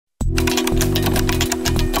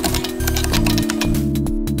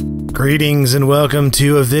Greetings and welcome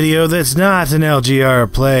to a video that's not an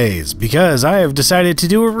LGR Plays, because I have decided to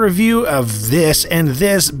do a review of this, and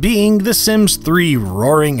this being The Sims 3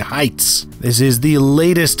 Roaring Heights. This is the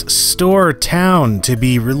latest store town to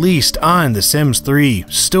be released on The Sims 3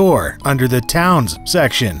 store under the Towns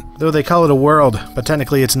section. Though they call it a world, but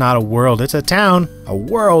technically it's not a world, it's a town. A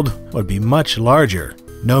world would be much larger.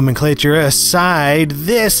 Nomenclature aside,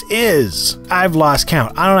 this is... I've lost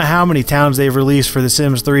count. I don't know how many towns they've released for The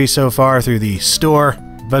Sims 3 so far through the store,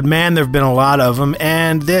 but man, there have been a lot of them,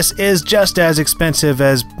 and this is just as expensive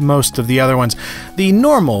as most of the other ones. The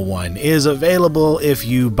normal one is available if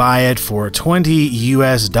you buy it for $20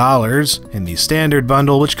 US in the standard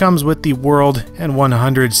bundle, which comes with the world and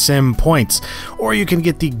 100 sim points. Or you can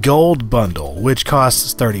get the gold bundle, which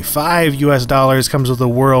costs $35 US, comes with the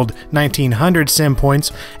world 1900 sim points,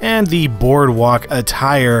 and the boardwalk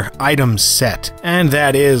attire item set. And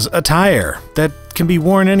that is attire that can be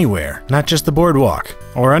worn anywhere, not just the boardwalk.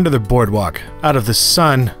 Or under the boardwalk. Out of the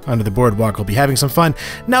sun, under the boardwalk will be having some fun.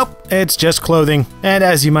 Nope, it's just clothing. And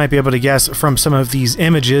as you might be able to guess from some of these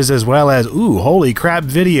images, as well as, ooh, holy crap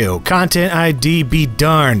video, content ID be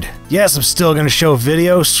darned. Yes, I'm still gonna show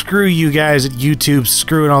video. Screw you guys at YouTube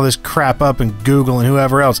screwing all this crap up and Google and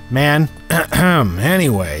whoever else. Man,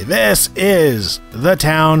 anyway, this is the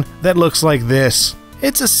town that looks like this.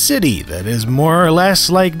 It's a city that is more or less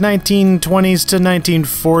like 1920s to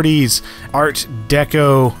 1940s Art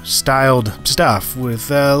Deco styled stuff, with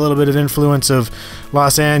a little bit of influence of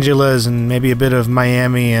Los Angeles and maybe a bit of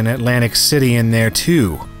Miami and Atlantic City in there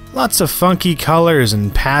too. Lots of funky colors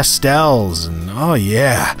and pastels, and oh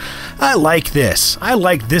yeah, I like this. I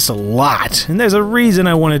like this a lot, and there's a reason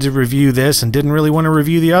I wanted to review this and didn't really want to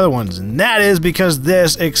review the other ones, and that is because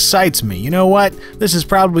this excites me. You know what? This is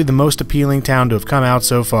probably the most appealing town to have come out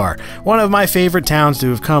so far. One of my favorite towns to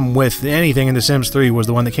have come with anything in The Sims 3 was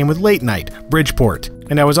the one that came with Late Night, Bridgeport.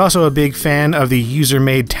 And I was also a big fan of the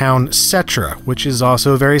user-made town Setra, which is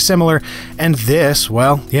also very similar. And this,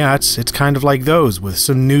 well, yeah, it's kind of like those, with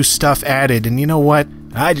some new stuff added. And you know what?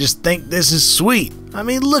 I just think this is sweet. I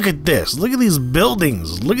mean, look at this. Look at these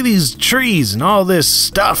buildings. Look at these trees and all this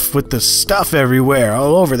stuff with the stuff everywhere,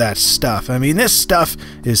 all over that stuff. I mean, this stuff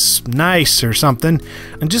is nice or something.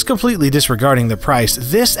 And just completely disregarding the price,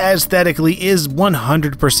 this aesthetically is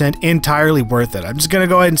 100% entirely worth it. I'm just going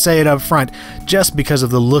to go ahead and say it up front, just because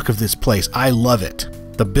of the look of this place. I love it.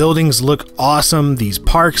 The buildings look awesome, these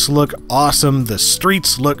parks look awesome, the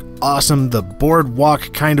streets look awesome, the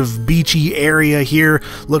boardwalk kind of beachy area here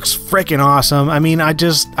looks frickin' awesome. I mean, I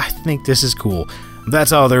think this is cool.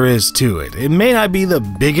 That's all there is to it. It may not be the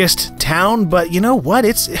biggest town, but you know what?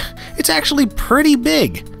 It's actually pretty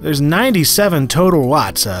big. There's 97 total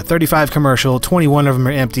lots, 35 commercial, 21 of them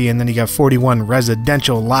are empty, and then you got 41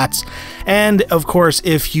 residential lots. And of course,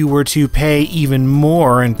 if you were to pay even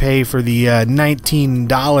more and pay for the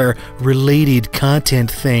 $19 related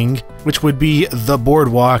content thing, which would be the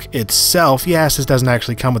boardwalk itself. Yes, this doesn't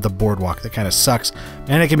actually come with the boardwalk. That kind of sucks.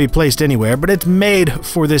 And it can be placed anywhere, but it's made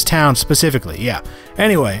for this town specifically, yeah.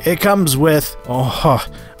 Anyway, it comes with,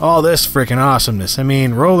 all this freaking awesomeness. I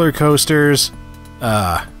mean, roller coasters,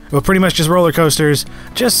 well, pretty much just roller coasters.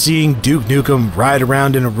 Just seeing Duke Nukem ride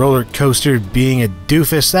around in a roller coaster being a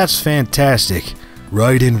doofus, that's fantastic.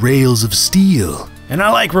 Ride in rails of steel. And I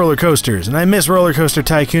like roller coasters, and I miss Roller Coaster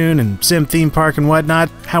Tycoon and Sim Theme Park and whatnot.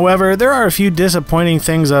 However, there are a few disappointing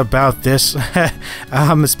things about this,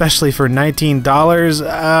 especially for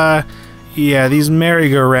 $19. Yeah, these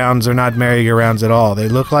merry-go-rounds are not merry-go-rounds at all. They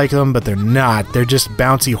look like them, but they're not. They're just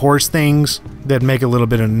bouncy horse things that make a little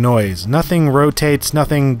bit of noise. Nothing rotates,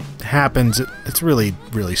 nothing happens. It's really,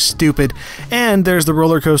 really stupid. And there's the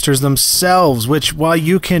roller coasters themselves, which, while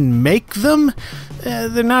you can make them,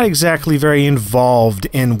 they're not exactly very involved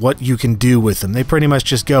in what you can do with them. They pretty much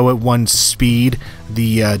just go at one speed.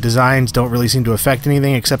 The designs don't really seem to affect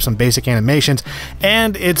anything except some basic animations,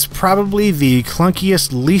 and it's probably the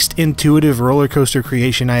clunkiest, least intuitive roller coaster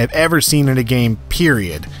creation I have ever seen in a game,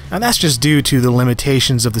 period. And that's just due to the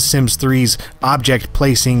limitations of The Sims 3's object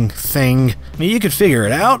placing thing. I mean, you could figure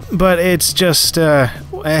it out, but it's just,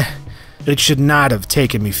 it should not have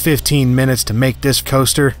taken me 15 minutes to make this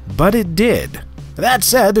coaster, but it did. That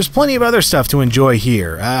said, there's plenty of other stuff to enjoy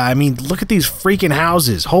here. I mean, look at these freaking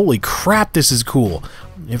houses. Holy crap, this is cool.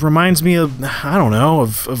 It reminds me of, I don't know,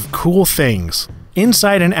 of cool things.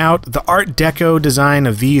 Inside and out, the Art Deco design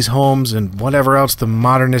of these homes and whatever else the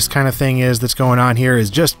modernist kind of thing is that's going on here is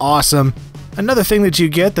just awesome. Another thing that you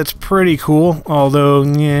get that's pretty cool, although,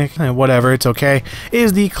 whatever, it's okay,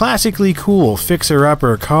 is the classically cool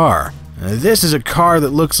fixer-upper car. This is a car that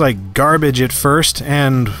looks like garbage at first,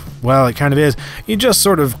 and well, it kind of is. You just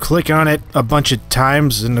sort of click on it a bunch of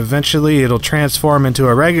times and eventually it'll transform into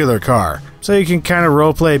a regular car. So you can kind of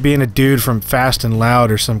roleplay being a dude from Fast and Loud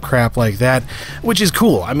or some crap like that, which is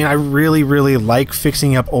cool. I mean, I really like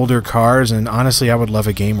fixing up older cars, and honestly, I would love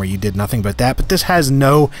a game where you did nothing but that, but this has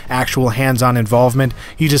no actual hands-on involvement.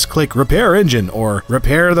 You just click repair engine or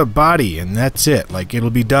repair the body, and that's it. Like, it'll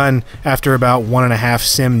be done after about 1.5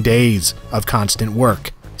 sim days of constant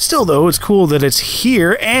work. Still though, it's cool that it's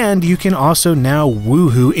here, and you can also now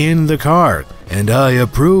woohoo in the car. And I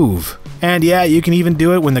approve. And yeah, you can even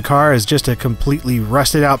do it when the car is just a completely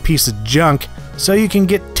rusted out piece of junk, so you can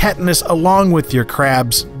get tetanus along with your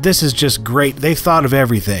crabs. This is just great. They thought of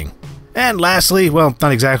everything. And lastly, well,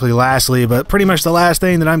 not exactly lastly, but pretty much the last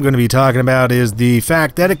thing that I'm going to be talking about is the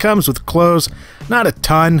fact that it comes with clothes. Not a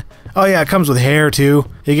ton. Oh yeah, it comes with hair too.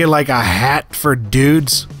 You get like a hat for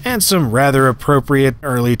dudes, and some rather appropriate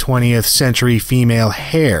early 20th century female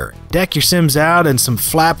hair. Deck your Sims out in some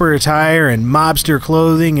flapper attire and mobster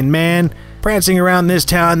clothing, and man, prancing around this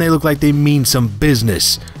town, they look like they mean some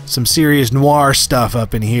business. Some serious noir stuff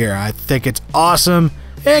up in here. I think it's awesome.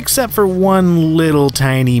 Except for one little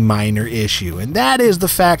tiny minor issue, and that is the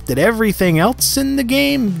fact that everything else in the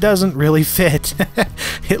game doesn't really fit.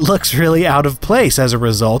 It looks really out of place as a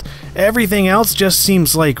result. Everything else just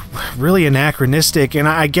seems like really anachronistic, and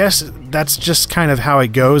I guess that's just kind of how it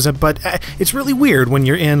goes, but it's really weird when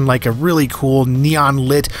you're in like a really cool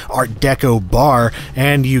neon-lit Art Deco bar,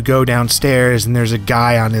 and you go downstairs and there's a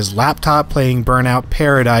guy on his laptop playing Burnout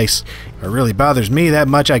Paradise. If it really bothers me that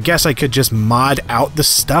much, I guess I could just mod out the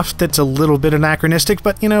stuff that's a little bit anachronistic,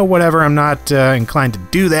 but you know, whatever, I'm not inclined to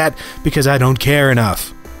do that because I don't care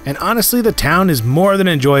enough. And honestly, the town is more than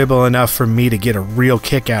enjoyable enough for me to get a real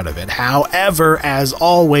kick out of it. However, as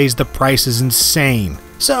always, the price is insane.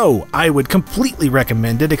 So, I would completely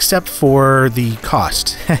recommend it, except for the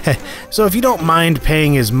cost. So if you don't mind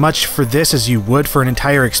paying as much for this as you would for an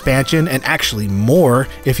entire expansion, and actually more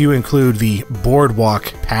if you include the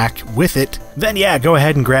Boardwalk pack with it, then yeah, go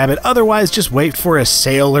ahead and grab it. Otherwise, just wait for a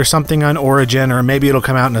sale or something on Origin, or maybe it'll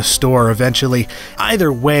come out in a store eventually.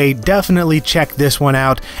 Either way, definitely check this one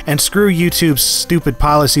out, and screw YouTube's stupid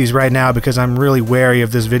policies right now because I'm really wary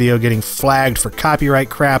of this video getting flagged for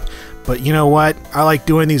copyright crap. But you know what? I like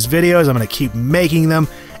doing these videos, I'm going to keep making them,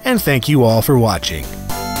 and thank you all for watching.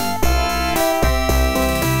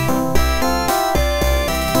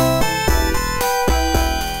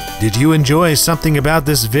 Did you enjoy something about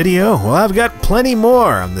this video? Well, I've got plenty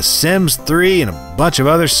more on The Sims 3 and a bunch of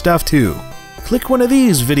other stuff too. Click one of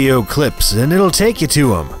these video clips and it'll take you to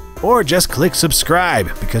them. Or just click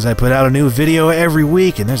subscribe, because I put out a new video every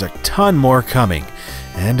week and there's a ton more coming.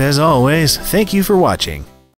 And as always, thank you for watching.